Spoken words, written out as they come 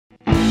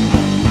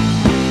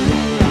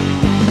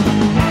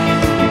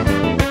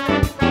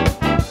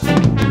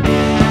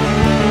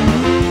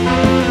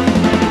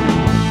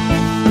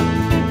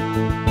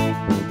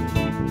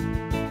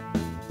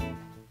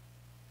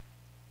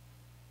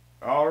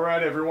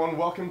everyone.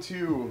 Welcome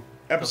to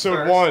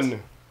episode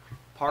 1.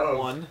 Part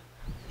 1.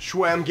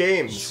 Schwam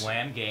Games.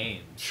 Schwam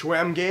Games.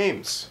 Schwam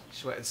Games.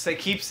 Say,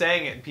 keep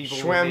saying it, and people.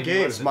 Schwam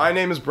Games. Listen. My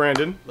name is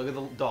Brandon. Look at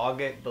the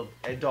dog.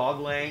 The dog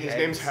laying. His eggs.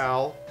 name's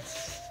Hal.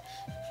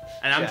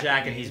 And I'm Jack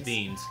Jack, and Beans. he's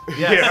Beans.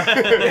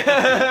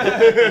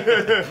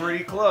 Yes.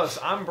 Pretty close.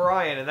 I'm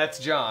Brian, and that's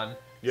John.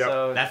 Yep.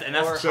 So,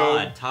 That's so-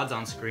 Todd. Todd's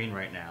on screen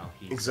right now.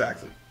 He's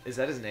Exactly. Is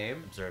that his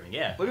name? observing.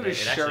 Yeah. Look at his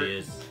it shirt. actually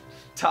is.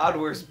 Todd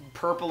wears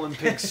purple and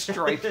pink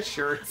striped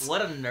shirts.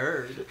 What a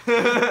nerd.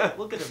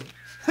 Look at him.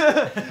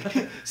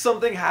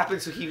 Something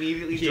happens, so he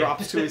immediately Yeah.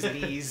 drops to his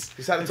knees.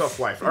 He's had a tough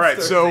life. All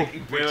right, so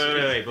Wait.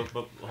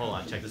 But hold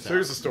on. Check this out.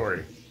 here's the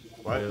story.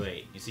 What?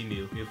 Wait. You see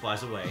Mew. Mew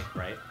flies away,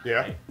 right? Yeah.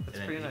 Right? That's And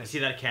then pretty you nice. see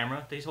that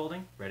camera that he's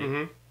holding? Ready?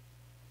 Mm-hmm.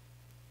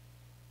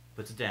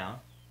 Puts it down.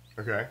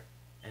 Okay.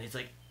 And he's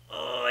like,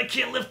 oh, I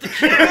can't lift the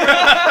camera.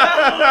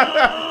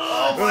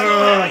 Oh, my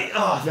God.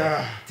 Oh,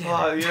 Nah.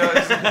 Oh, you know,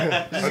 just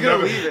gonna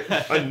leave it.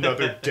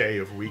 Another day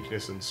of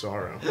weakness and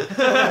sorrow.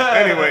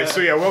 Anyway, so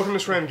yeah, welcome to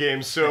Schwam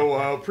Games. So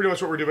Mm-hmm. pretty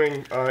much what we're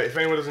doing, if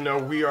anyone doesn't know,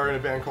 we are in a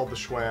band called the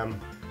Schwam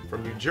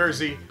from New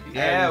Jersey.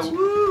 Yeah, And,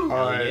 woo!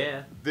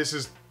 yeah. This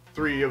is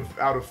 3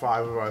 out of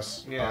 5 of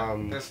us. Yeah,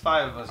 there's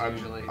 5 of us I'm-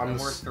 usually, I'm and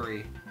we're s-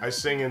 3. I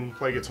sing and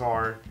play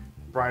guitar.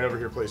 Brian over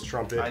here plays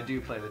trumpet. I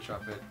do play the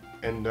trumpet.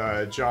 And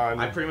John.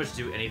 I pretty much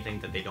do anything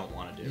that they don't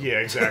want to do. Yeah,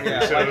 exactly.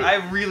 Yeah, So, like, I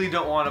really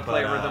don't want to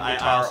play But, rhythm I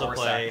guitar also or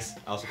play. sax.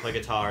 I also play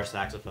guitar,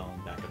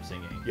 saxophone, backup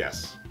singing.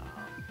 yes.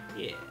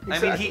 Yeah. I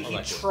mean, he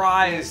Electric.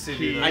 tries to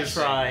do He- those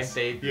I try. things.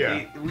 They.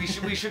 Yeah. We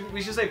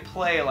should say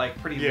play like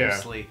pretty Yeah.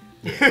 loosely.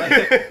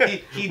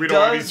 Like, he We don't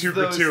wanna be does too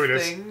those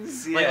gratuitous.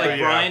 things. Like, Yeah. like Yeah.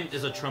 Brian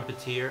is a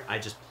trumpeter. I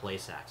just play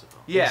saxophone.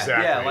 Yeah,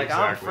 Exactly, yeah. Like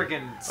exactly. I'm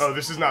freaking. Oh,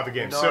 this is not the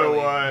game.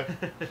 Gnarly.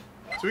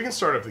 So we can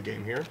start up the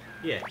game here,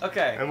 Yeah.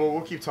 Okay. and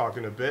we'll keep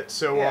talking a bit.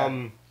 So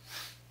Yeah.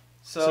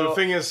 So the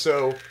thing is,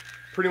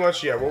 pretty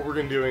much, yeah, what we're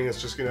gonna doing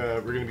is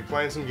we're gonna be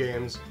playing some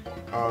games.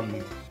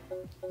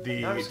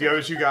 The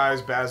other 2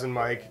 guys, Baz and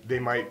Mike, they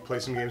might play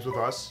some games with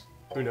us.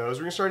 Who knows?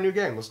 We're gonna start a new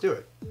game. Let's do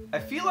it. I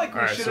feel like we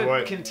Alright, should so have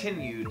what-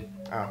 continued.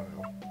 I don't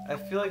know. I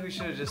feel like we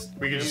should have just.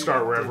 We can just did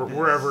start this.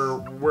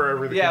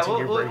 wherever the Yeah,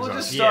 continue we'll brings us.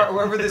 just start Yeah.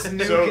 wherever this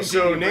new So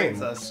continue name.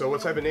 brings us. So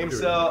what type of name do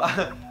we? So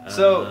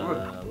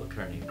What could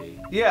our name be?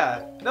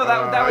 yeah. No,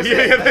 that was yeah,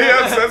 it.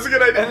 that's a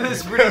good idea. And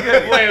it's pretty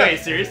good. Wait,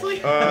 seriously?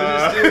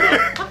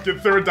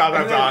 Throw a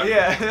dot.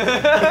 Yeah.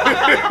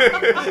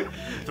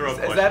 Throw a Is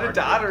question that a mark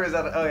dot in or is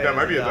that? Oh yeah. That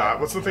might be a it's dot.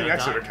 What's the thing Not a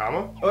next to it? A dot.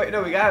 comma? Oh wait,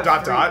 no, we got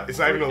Dot. It's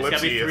not even an It's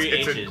gotta be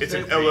ellipse. 3 It's H's.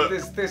 an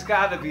ellipse. There's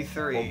got to be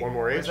 3. One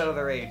more Where's H? that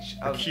other H?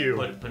 A Q.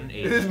 Put an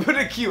H. Just put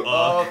a Q.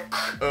 And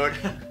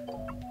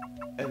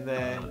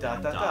then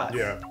dot.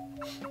 Yeah.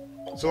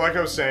 So like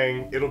I was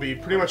saying, it'll be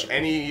pretty much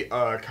any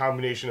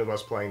combination of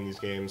us playing these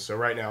games. So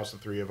right now it's the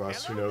 3 of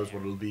us. Who knows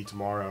what it'll be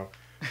tomorrow?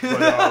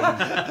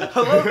 But,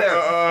 Hello there.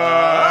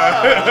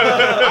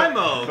 I'm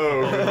oh,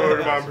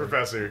 Pokemon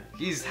Professor.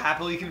 He's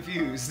happily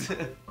confused.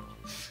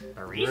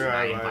 The reason Right,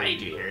 I right.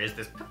 invited you here is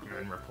this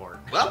Pokemon report.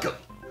 Welcome.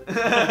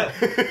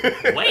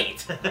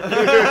 Wait.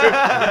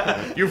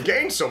 You've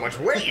gained so much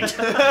weight. Look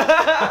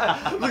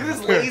at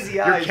this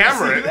lazy eye. Your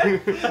camera. Did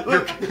you see that?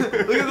 Look at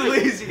the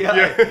lazy eye.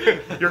 Yeah,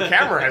 your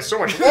camera has so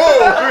much.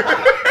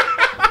 Whoa!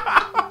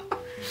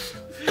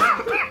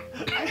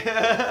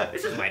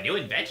 This is my new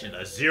invention,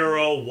 a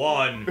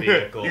 0-1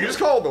 vehicle. You can just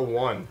call it the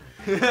 1.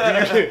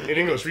 In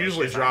English, we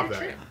usually drop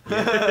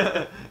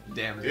that.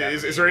 Damn.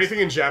 Is there anything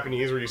in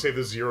Japanese where you say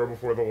the 0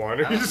 before the 1?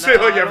 Or you just No, say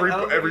like I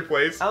don't every think-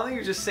 place? I don't think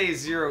you just say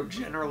 0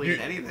 generally You,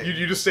 in anything.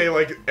 you just say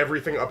like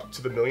everything up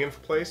to the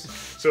millionth place,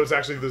 so it's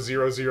actually the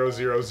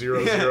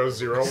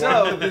 000000001.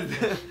 So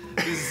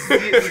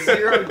the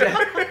 0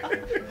 down.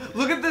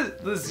 Look at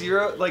the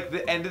 0, like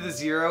the end of the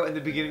 0 and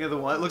the beginning of the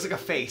 1. It looks like a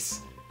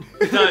face.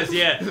 It does,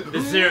 yeah. The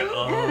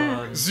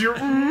 0. Zero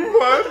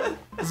what?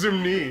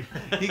 Zimni.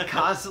 He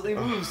constantly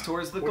moves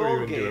towards the What are we goal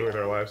even doing gate. with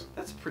our lives?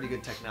 That's pretty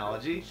good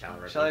technology. Shall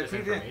I Shall I repeat this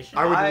repeat it? information?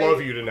 I would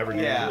love you to never do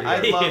Yeah, that.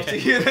 I'd love to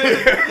hear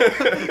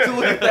to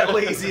look at that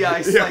lazy eye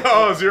Yeah, cycle.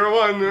 oh,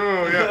 01,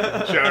 no,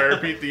 yeah. Shall I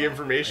repeat the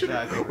information?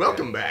 Exactly.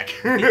 Welcome back.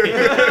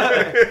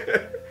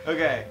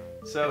 Okay,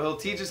 so he'll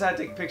teach us how to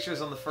take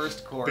pictures on the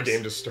first course. The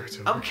game just starts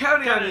over. I'm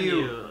counting on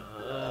you.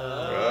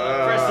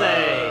 Press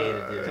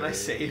A. Can I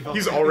save?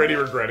 He's already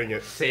regretting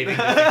it. Saving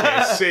just in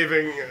case.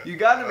 Saving. You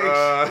gotta make.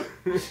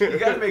 You You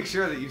gotta make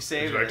sure that you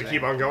save Would you like to everything.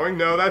 keep on going?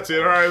 No, that's it.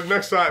 All right,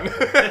 next time.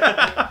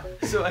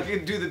 So I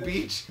can do the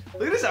beach.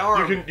 Look at his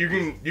arm. you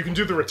can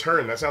do the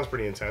return. That sounds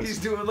pretty intense. He's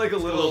doing like a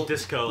little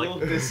disco, like-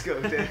 little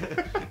disco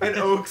dance. And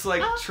Oak's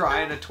like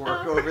trying to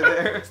twerk over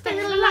there. Stay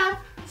alive.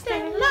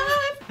 Stay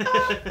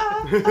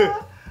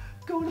alive.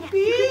 Going to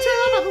beach.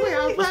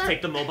 Let's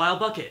take the mobile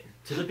bucket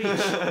to the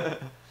beach.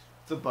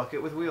 It's a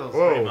bucket with wheels.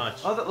 Whoa. Pretty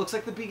much. Oh, that looks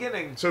like the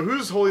beginning. So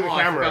who's holding the Oh,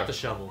 I camera? forgot the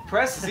shovel.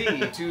 Press Z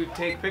to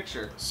take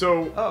picture.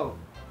 So Oh,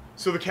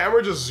 So the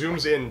camera just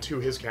zooms in to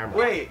his camera.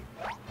 Wait,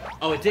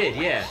 Oh, it did,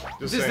 yeah. Just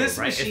does saying. this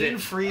right? Is machine it-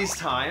 freeze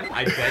time?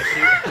 I bet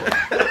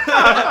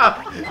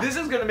This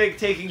is gonna make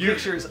taking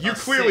pictures. You a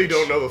clearly cinch.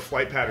 don't know the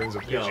flight patterns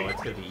of you. Yo, Pidgey.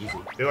 it's gonna be easy.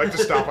 They like to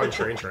stop on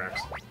train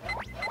tracks.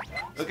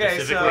 Okay,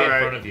 Specifically so in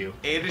Alright. front of you.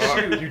 A to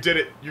shoot. You did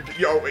it. You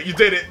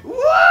did it. Woo!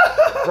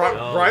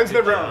 Yo, Brian's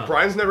good never. job.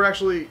 Brian's never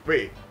actually.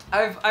 Wait.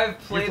 I've You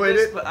played, played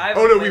this, it? but I've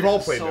Oh no, played we've all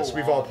it played so this.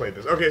 We've all long. played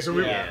this. Okay, so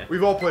Yeah.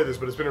 we've all played this,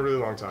 but it's been a really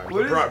long time.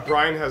 What But is-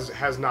 Brian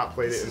has not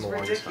played This it in is the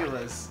longest time.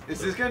 ridiculous.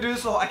 Is this gonna do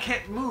this? I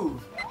can't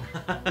move.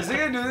 Is it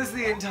gonna do this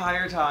the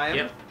entire time?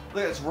 Yep.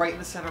 Look, it's right in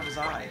the center of his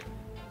eye.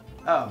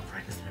 Oh.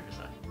 Right as never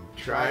said.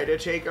 Try to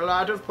take a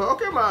lot of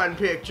Pokemon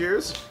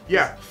pictures.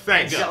 Yeah,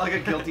 thanks. He's got like a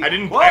guilty. I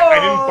didn't. Whoa! I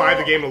didn't buy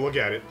the game to look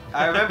at it.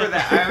 I remember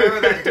that. I remember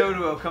that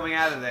Doduo coming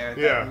out of there.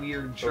 That Yeah.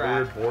 weird A trap.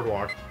 weird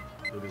boardwalk.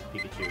 Look at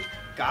this Pikachu.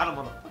 Got him,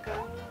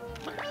 motherfucker.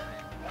 Look at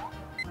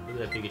that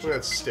Look Pikachu. at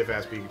that stiff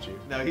ass Pikachu.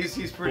 No,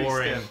 he's pretty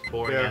Boring, stiff.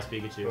 boring Yeah. ass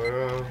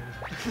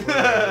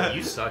Pikachu.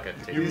 You suck at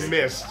taking You pictures.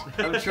 missed.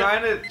 I'm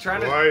trying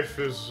to. Life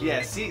is.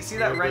 Yeah, see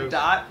that red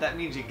dot? That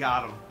means you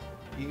got him.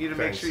 You need to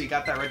make Thanks. sure you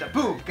got that red dot.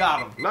 Boom,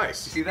 got him. You Nice.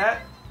 see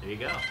that? There you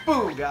go.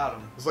 Boom, got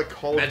him. It's like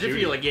Call of Imagine if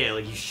Duty. you like, yeah,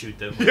 like you shoot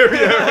them. Yeah,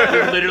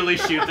 yeah. You literally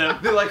shoot them.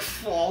 They like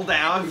fall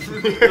down.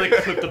 Like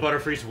clip the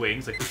Butterfree's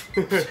wings. Like.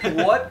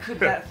 What could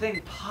that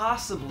thing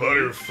possibly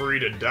Butterfree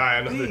to die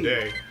another be?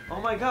 day.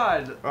 Oh my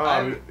god.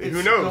 Who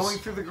It's knows? going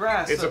through the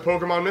grass. It's so- a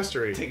Pokemon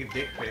mystery. Take a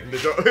dick pic.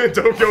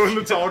 Don't go in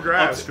the tall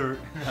grass. Upskirt.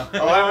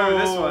 Oh, I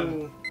remember this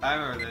one. I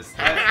remember this.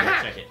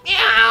 Check it.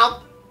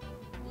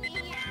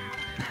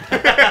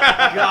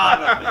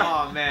 Got him.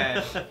 Oh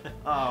man.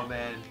 Oh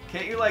man.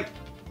 Can't you like?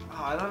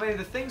 Oh, I don't have any of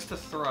the things to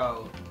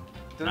throw.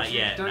 Don't Not you?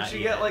 yet, Don't not you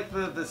yet. get like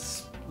the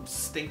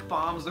stink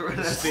bombs or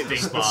whatever? Stink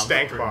The bomb.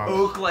 stank bomb.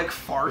 Oak like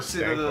farts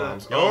into Stank the.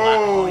 bombs. Yo,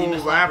 Oh, you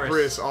missed Lapras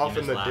Lapras. off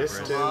You in the missed Lapras.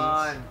 distance. Come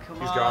on, come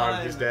He's on.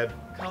 gone. He's dead.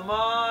 Come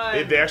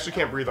on. They actually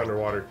can't breathe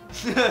underwater.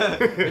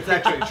 It's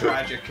actually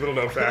tragic. Little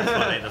known fact.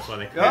 That's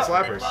funny. That's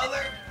funny. It's Lapras.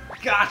 Mother,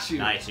 got you.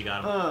 Nice, you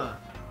got him.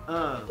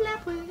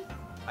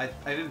 I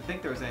didn't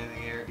think there was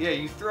anything here. Yeah,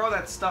 you throw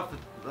that stuff.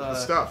 The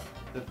stuff.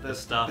 The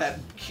stuff. That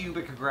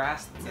cubic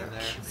grass that's in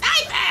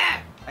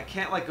there. I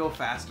can't like go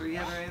faster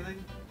yet or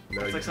anything.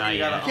 No, It's you like something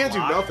you not gotta can't do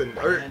unlock, nothing. and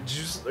Are then- you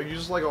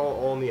just like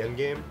all in the end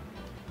game?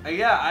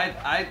 Yeah,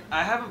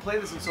 I haven't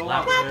played this in so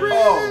long. Lapras.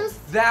 Oh,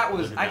 that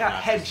was Look at I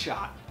got that Lapras.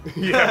 headshot.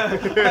 Yeah.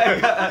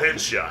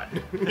 Headshot.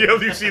 Yeah,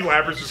 you see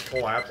Lapras just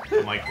collapse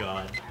Oh my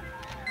god.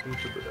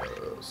 into the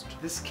dust.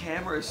 This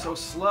camera is so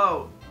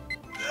slow.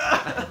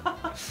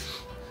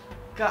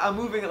 God, I'm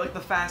moving it like the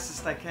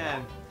fastest I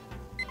can.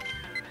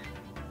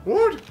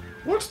 What?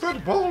 What's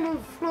that ball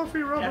of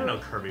fluffy rubber? I don't know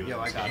Kirby was Yo,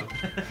 in I this got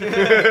game.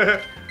 him.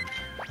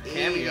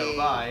 Cameo,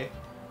 bye.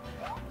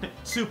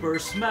 Super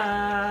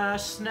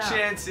Smash Snap.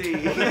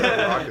 Chansey.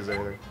 Rock is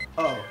anything.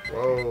 Oh,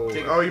 Whoa.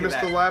 Take a Oh, look you at missed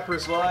the that.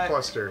 Lapras What?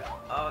 cluster.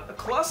 a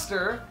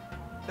cluster?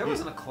 There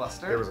wasn't a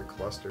cluster. There was a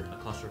cluster. A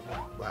cluster of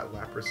what?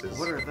 Laprases.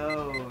 What are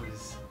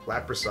those?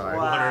 Lapraside.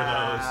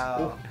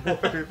 Wow.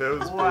 What are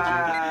those?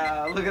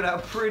 Wow, look at how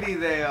pretty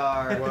they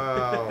are. Pigeons?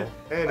 Wow.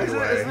 Anyway.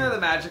 Isn't there the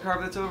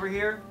Magikarp that's over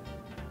here?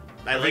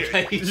 I like how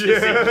you just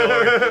Yeah.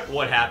 ignore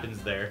what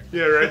happens there.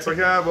 Yeah, right. It's like,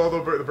 well, the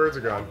birds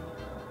are gone.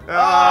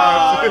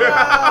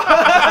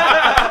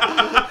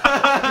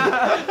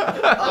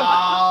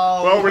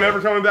 Oh, Well, we're never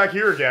coming back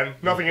here again.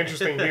 Nothing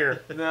interesting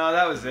here. No,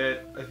 that was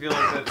it. I feel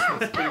like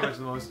that's pretty much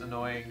the most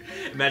annoying.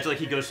 Imagine like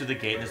he goes through the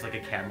gate and there's like a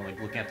camera like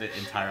looking at the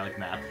entire like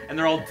map, and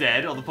they're all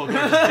dead. All the Pokemon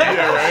are just dead.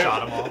 Yeah, right.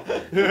 Shot them all.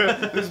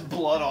 There's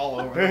blood all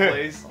over the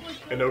place.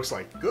 And Oak's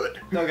like, good.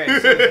 Okay,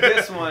 so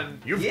this one.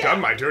 You've yeah,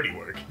 done my dirty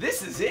work.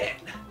 This is it.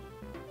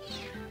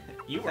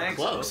 You were Thanks.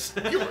 close.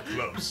 You were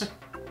close.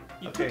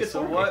 You Okay, took it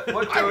so for me.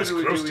 what I was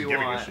Dodo close do to we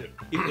giving a want? shit.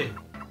 You did.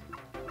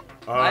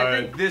 I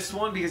think this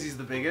one because he's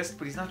the biggest,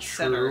 but he's not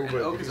center. True, And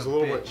but Oak he's is a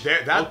little bitch.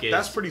 bit. Oak is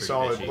That's pretty pretty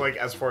solid. bitchy. Like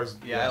as far as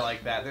Yeah, I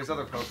like that. There's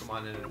other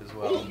Pokemon in it as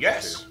well. Oh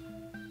yes.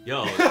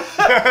 Yo,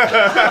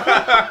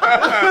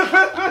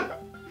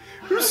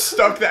 Who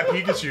stuck that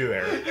Pikachu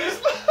there?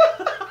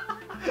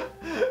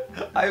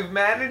 I've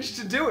managed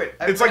to do it.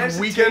 I've It's like managed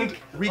to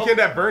weekend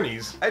at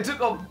Bernie's. I took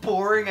a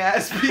boring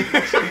ass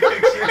Pikachu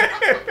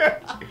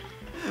picture.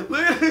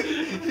 Look at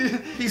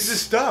He's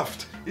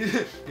stuffed.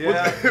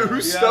 Yeah. Who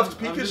stuffed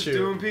I'm just Pikachu?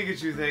 doing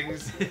Pikachu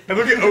things. And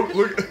look at Oak.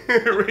 Look,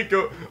 wait,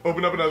 go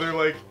open up another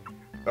like.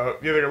 Yeah,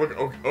 there. Look,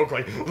 Oak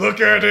like, look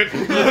at it,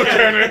 look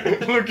at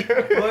it, look at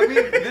it. Well, I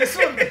mean,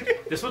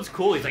 this one's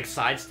cool. He's like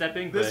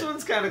sidestepping. this but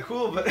one's kind of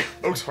cool, but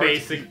Oak's hard.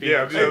 Basic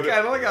Yeah, Pikachu. you know,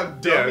 I don't like how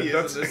dumb he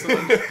is in this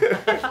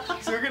that's-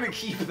 one. So we're gonna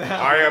keep that.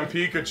 I am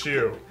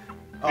Pikachu.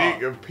 Oh,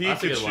 Pikachu.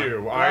 that's a good I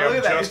Wow, am look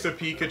at that. just a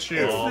Pikachu.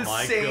 It's Oh the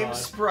my same God.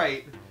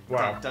 sprite.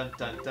 Wow. Dun,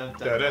 dun, dun, dun, Dun,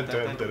 dun, dun,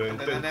 dun, dun, dun,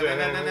 dun,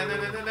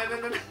 dun, dun,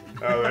 dun, dun.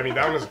 Oh, I mean,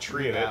 that one has a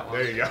tree in it. That one.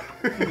 There you go.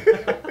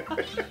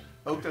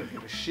 Oak doesn't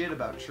give a shit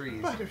about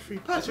trees.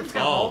 Butterfree, That's what's Butterfree.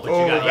 got Oh, but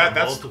Oh, you got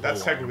that's multiple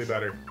technically ones.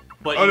 better.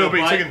 But Oh you no, know but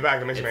you what? take it back.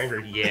 That makes him It's-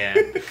 angry. Yeah.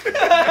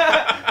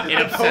 The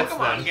It upsets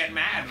Pokemon them. get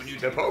mad when you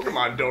The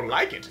Pokemon don't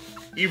like it.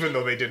 even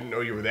though they didn't know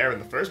you were there in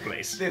the first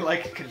place. They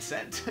like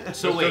consent.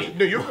 So wait.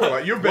 No, you have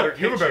a better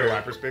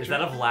Lapras picture. Is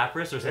that of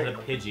Lapras or is that a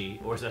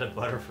Pidgey or is that a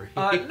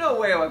Butterfree? No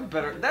way, I have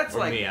better. That's Or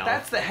like Meow.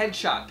 that's the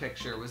headshot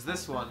picture. Was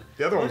this one?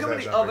 The other Look one's how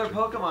many the other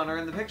headshot Pokemon are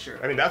in the picture.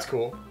 I mean, that's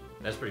cool.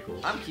 That's pretty cool.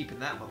 I'm keeping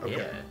that one. Okay.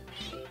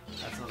 Yeah.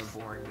 That's not a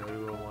boring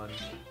Doduo one.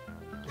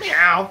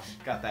 Meow.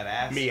 Got that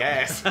ass. Me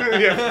ass.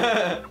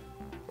 Yeah.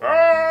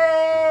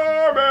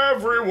 I'm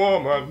every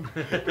woman.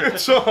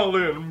 It's all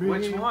in me.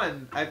 Which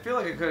one? I feel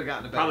like I could have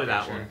gotten a better Probably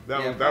that picture.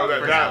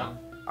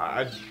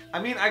 one.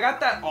 I mean, I got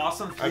that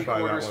awesome I'd buy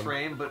that 3/4 one.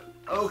 frame, but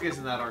Oak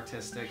isn't that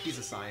artistic. He's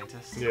a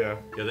scientist. Yeah.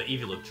 Yo, the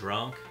Eevee looked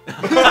drunk. Yo,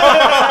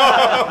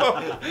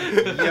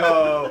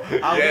 I'm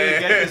gonna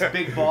get this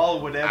big ball,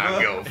 whatever.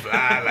 I'm gonna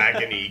fly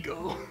like an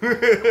eagle.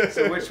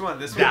 So which one?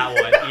 This one? That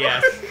one,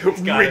 yes.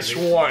 It's gotta Which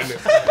be. one?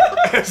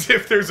 As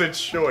if there's a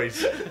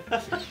choice.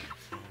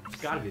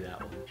 It's gotta be that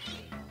one.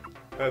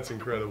 That's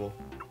incredible.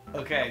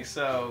 Okay,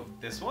 so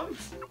this one,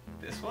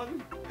 this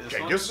one, this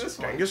one, Genghis, this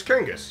one. Genghis,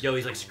 Genghis. Yo,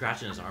 he's like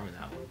scratching his arm in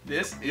that one.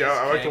 This is Yeah,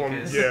 I like the one.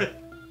 Genghis. Yeah.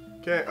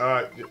 Okay.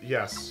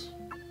 Yes.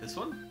 This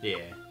one? Yeah.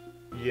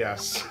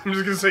 Yes. I'm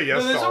just gonna say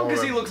yes No, this to all one of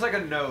because he them. looks like a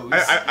nose.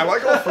 I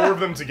like all four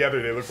of them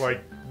together. They look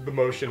like the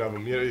motion of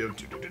them.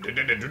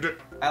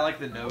 I like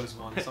the nose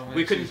one. So I'm gonna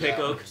We couldn't choose pick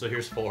that. Oak, so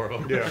here's 4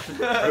 of them. Yeah.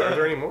 Are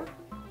there any more?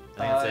 I think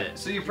that's it.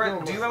 So you press?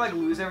 Do you like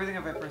lose everything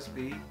if I press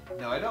B?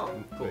 No, I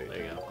don't. Cool,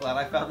 there you go. Glad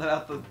I found that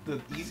out the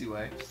easy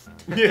way.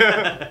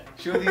 Yeah.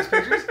 Show these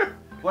pictures.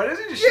 Why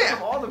doesn't he just Yeah. show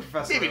them all the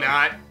professor? Maybe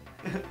not.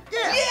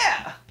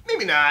 Yeah.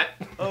 Maybe not.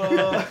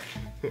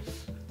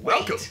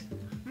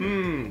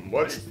 Welcome.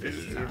 What's this?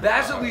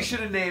 That's what we should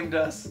have named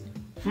us.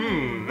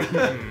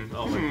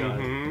 Oh my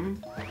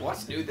god.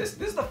 What's new? This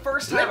is the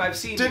first time I've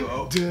seen you.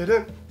 Oak.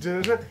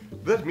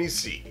 Let me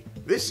see.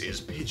 This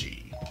is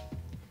Pidgey.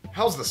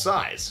 How's the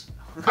size?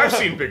 I've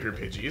seen bigger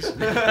Pidgeys.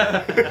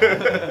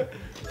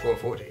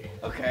 440.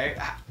 Okay.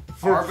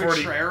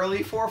 440.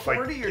 Arbitrarily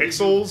 440? Like or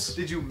pixels?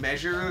 Did you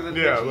measure the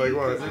Yeah, Pidgey? like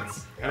what? 'Cause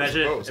it's-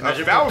 Imagine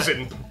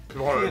 1,000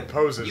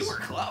 poses. You were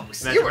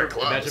close. You were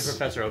close. Imagine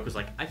Professor Oak was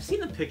like, I've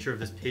seen a picture of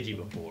this Pidgey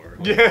before.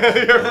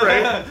 Yeah, you're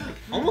right.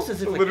 Almost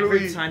as if like, Literally-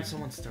 every time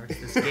someone starts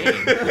this game,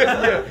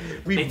 Yeah.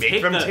 We They make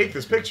take them the- take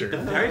this the picture.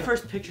 very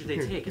first picture they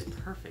take is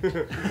perfect.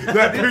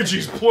 That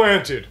Pidgey's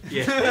planted.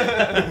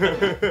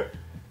 Yeah.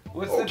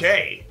 What's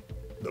Okay.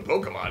 The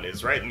Pokemon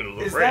is right in the middle of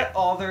the Is frame. that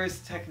all there is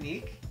to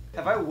technique?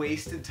 Have I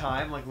wasted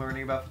time like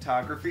learning about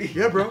photography?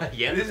 Yeah, bro.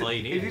 Yeah, that's all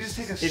you need. If you just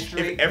take a If,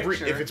 straight if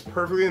picture. it's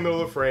perfectly in the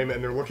middle of the frame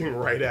and they're looking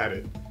right at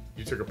it,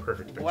 you took a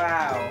perfect picture.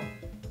 Wow.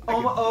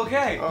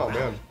 Okay. Oh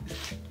man.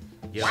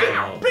 Yo,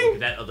 Wow. look at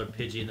that other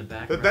Pidgey in the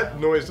background. That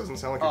noise doesn't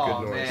sound like a Oh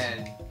good noise.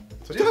 man.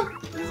 It's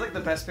like, This is like the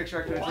best picture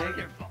I could have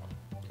taken.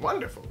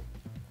 wonderful.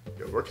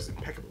 Your work is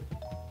impeccable.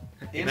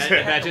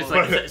 Imagine it's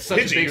like But such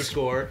a Pidgey, big you-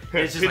 score.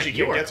 And it's just Pidgey like,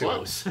 you can't are get to it.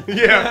 close.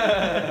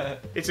 Yeah.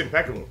 It's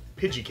impeccable.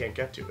 Pidgey can't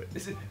get to it.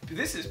 This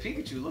is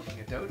Pikachu looking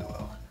at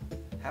Doduo.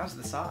 How's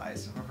the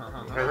size?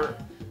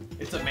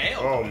 It's a male.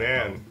 Oh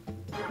man.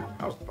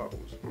 How's the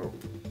bubbles?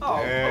 Oh,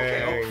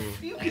 okay. Dang. Oh,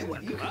 you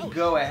can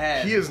go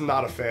ahead. He is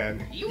not a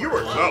fan. You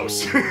were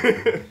close.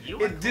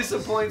 It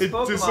disappoints It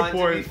Pokemon to be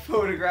disappoints.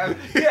 photographed.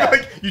 Yeah, Yeah.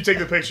 like you take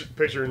the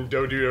picture and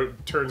Doduo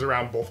turns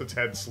around both its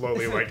heads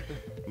slowly, like,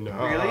 no.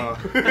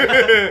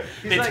 Really?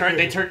 They like-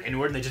 they turn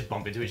inward and they just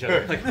bump into each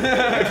other. Like,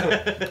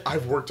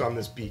 I've worked on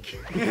this beak.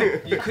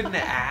 You couldn't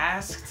have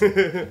asked.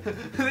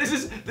 This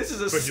is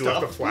a But you left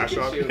the stuffed flash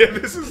on. Pikachu. Yeah,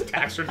 this is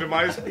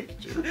taxidermized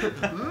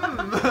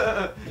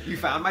Pikachu. You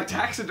found my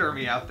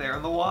taxidermy out there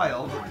in the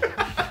wild.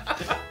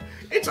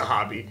 It's a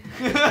hobby.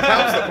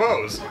 How's the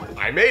pose?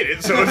 I made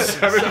it, so it's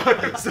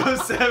 7. So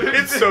 7.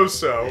 It's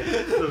so.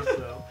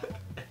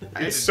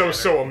 I It's did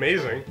so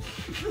amazing.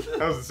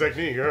 How's the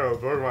technique? Oh,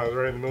 the Pokemon is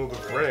right in the middle of the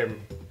frame.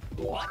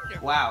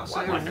 Wow, so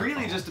it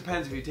really just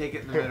depends if you take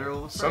it in the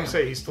middle of the frame. Some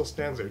say he still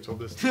stands there till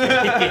this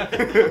day.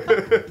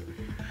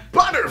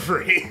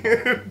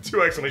 Butterfree!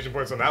 2 exclamation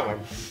points on that one.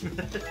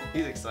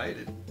 He's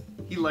excited.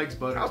 He likes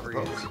How's the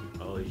Butterfree. pose?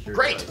 oh, he sure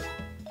Great! does.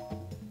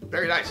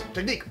 Very nice.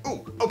 Technique.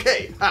 Ooh,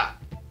 okay. Ha.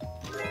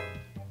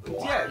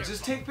 Yeah,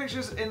 just take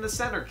pictures in the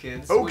center,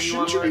 kids. Oh, when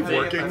shouldn't wanna you be learn how to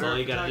working? get That's all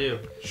better you gotta do.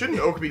 Shouldn't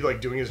Oak be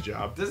like doing his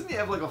job? Doesn't he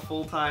have like a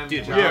full-time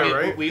Dude, job? Yeah, we,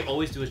 right? we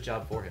always do his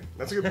job for him.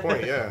 That's a good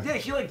point, yeah. Yeah,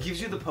 he like gives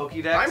you the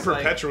Pokédex. I'm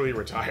perpetually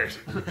retired.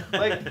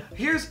 Like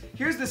here's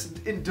this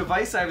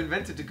device I've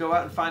invented to go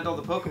out and find all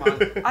the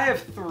Pokemon. I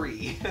have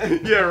 3.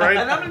 Yeah, right?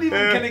 And I'm not even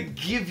Yeah. gonna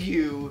give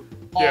you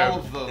all Yeah.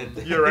 of them.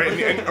 Yeah, right?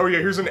 And, oh yeah,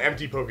 here's an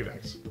empty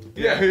Pokedex.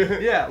 Yeah,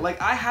 yeah.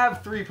 Like I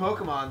have 3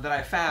 Pokemon that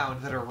I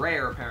found that are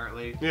rare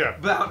apparently. Yeah.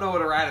 But I don't know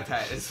what a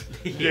Rattata is.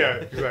 Yeah,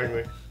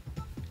 exactly.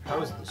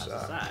 How's the How's the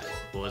size? size?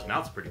 Well, his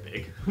mouth's pretty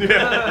big.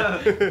 Yeah.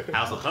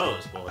 How's the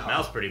pose? Well, his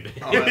mouth's pretty big.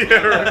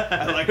 Yeah, right.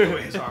 I like the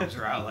way his arms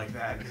are out like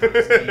that. And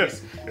his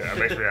knees. Yeah, it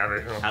makes me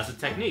happy. How's the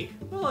technique?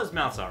 Well, his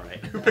mouth's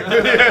alright.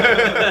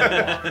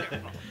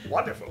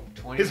 Wonderful.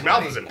 His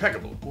mouth is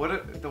impeccable. What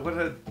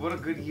a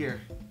good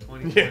year.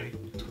 2020.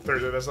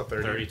 30, that's not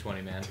 30.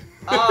 30-20, man.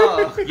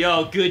 Oh.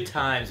 Yo, good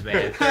times,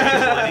 man.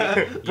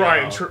 30-20.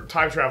 Brian, Yo.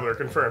 time traveler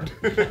confirmed.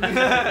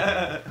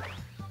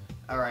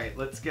 All right,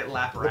 let's get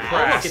Lapras.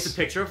 Lapras. Look, it's a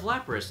picture of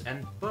Lapras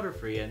and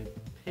Butterfree and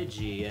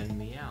Pidgey and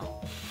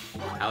Meow.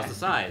 How's the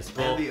size?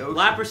 Well, the ocean.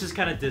 Lapras is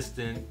kind of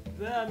distant.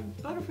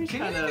 Butterfree's Can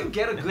kind you even of.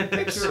 get a good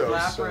picture of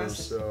Lapras?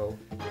 So.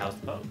 How's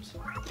the pose?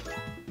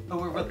 Oh,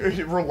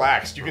 we're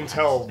Relaxed. You can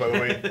tell by the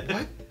way.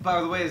 What?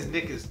 by the way, his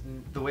nick is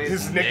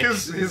His nick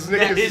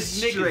is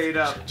straight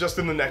up. just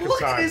in the neck of Look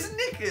time. at his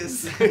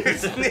knickers.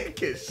 His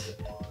knickers.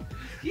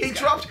 He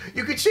dropped.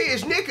 You could see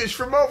his knickers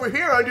from over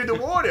here under the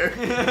water.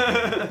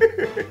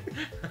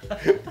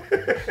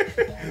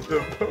 The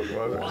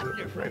Pokemon are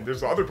different.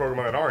 There's other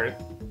Pokemon that aren't.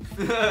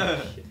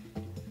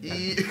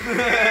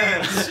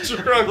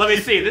 Drunk. Let me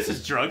see. This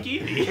is drunk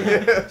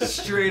Eevee.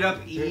 Straight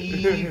up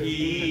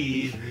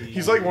Eevee.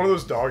 He's like one of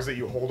those dogs that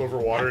you hold over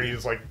water and he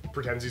just like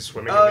pretends he's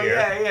swimming Oh in the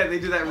air. yeah, they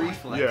do that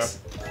reflex.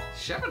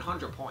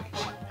 700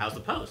 points. How's the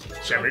pose?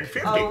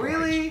 750. Oh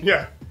really?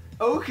 Yeah.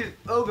 Oak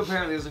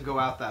apparently doesn't go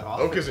out that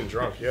often. Oak isn't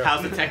drunk. Yeah.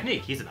 How's the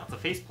technique? He's about to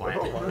face plant.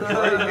 Oh,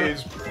 my brain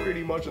is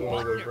pretty much in the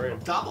middle of the frame.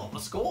 Double the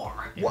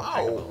score.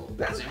 Wow.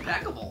 That's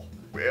impeccable.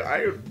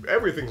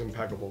 Everything's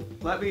impeccable.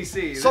 Let me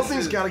see.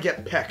 Something's got to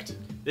get pecked.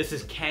 This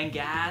is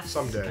Kangaskhan.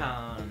 Someday.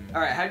 All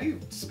right, how do you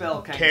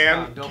spell Kangaskhan?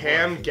 Can, Don't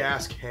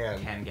Kangaskhan.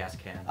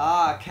 Kangaskhan.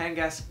 Ah,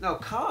 Kangas. No,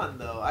 Khan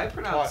though. I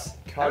pronounce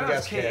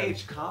Kangaskhan.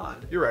 KH Khan.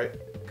 You're right.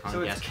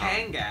 So it's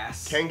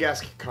Kangas.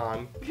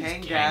 Kangaskhan.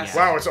 Kangas.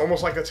 Wow, it's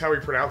almost like that's how we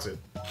pronounce it.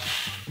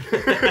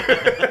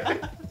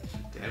 Damn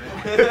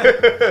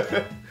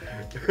it.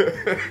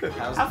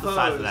 How's the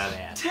size of that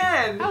ass?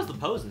 10. How's the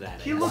pose of that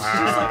He ass? looks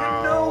just like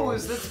a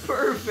nose. That's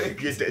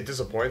perfect. It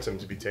disappoints him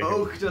to be taken.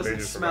 Oak doesn't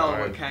pages from smell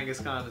behind. what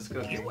Kangaskhan is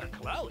cooking. You were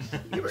close.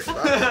 You were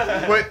close.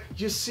 But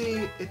you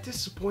see, it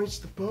disappoints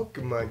the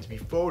Pokemon to be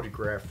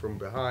photographed from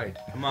behind.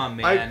 Come on,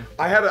 man.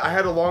 I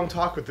had a long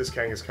talk with this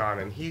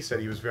Kangaskhan, and he said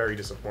he was very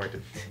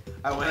disappointed.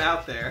 I went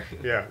out there.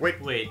 Yeah.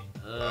 Wait.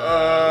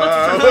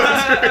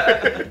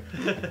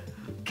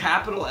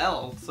 Capital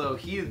L. So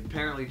he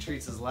apparently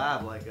treats his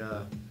lab like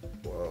a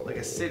Whoa.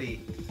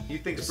 city. He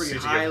thinks The pretty city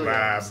of highly of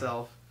lab.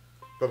 himself.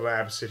 The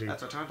lab city.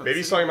 That's what I'm talking Maybe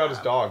he's about, talking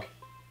city about lab. his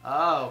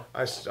dog. Oh.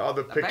 I saw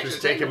the picture's pictures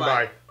taken taken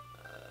by.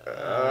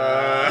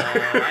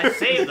 I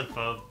saved the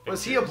phone.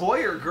 Was he a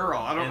boy or girl?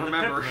 I don't In the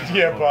remember. picture.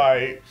 Yeah,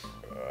 by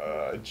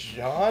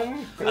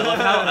John.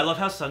 I love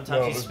how sometimes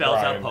No, he it was spells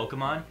Brian. out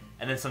Pokemon,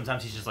 and then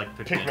sometimes he's just like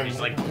Pikmin. he's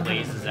like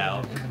blazes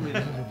out.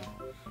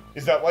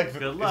 Is that like the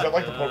Good is luck. that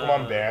like the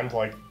Pokemon band,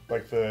 like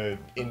the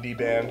indie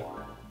band?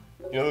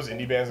 You know those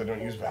indie bands that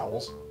don't use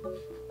vowels?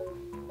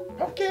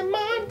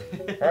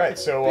 Pokemon. All right,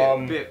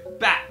 so Bip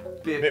bat.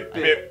 Bip Bip,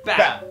 bip bip, bat.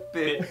 bap.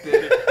 Bip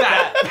bip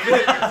bat.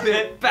 Bip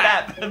bip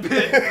bat. Bip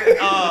bip.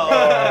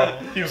 Oh.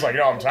 he was like,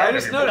 "No, I'm I tired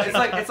just of you." noticed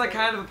it's like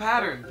kind of a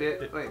pattern.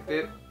 Bip wait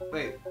bip.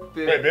 Wait, bip,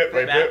 Wait, bip,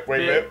 wait, bip,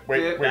 wait, bip,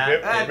 wait, wait,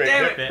 bip, Ah, wait,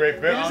 damn bip, it.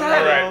 wait, bip. You just All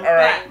had right, it. all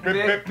right. Bip,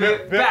 Bip, bip,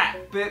 bip,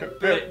 bat, bip. bip,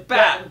 bip,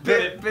 bat,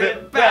 bip,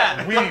 bip,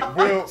 bat. We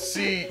will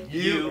see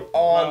you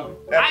on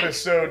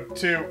episode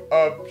 2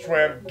 of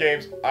Schwam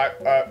Games.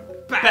 Bat, bat.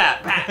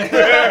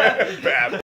 Bab.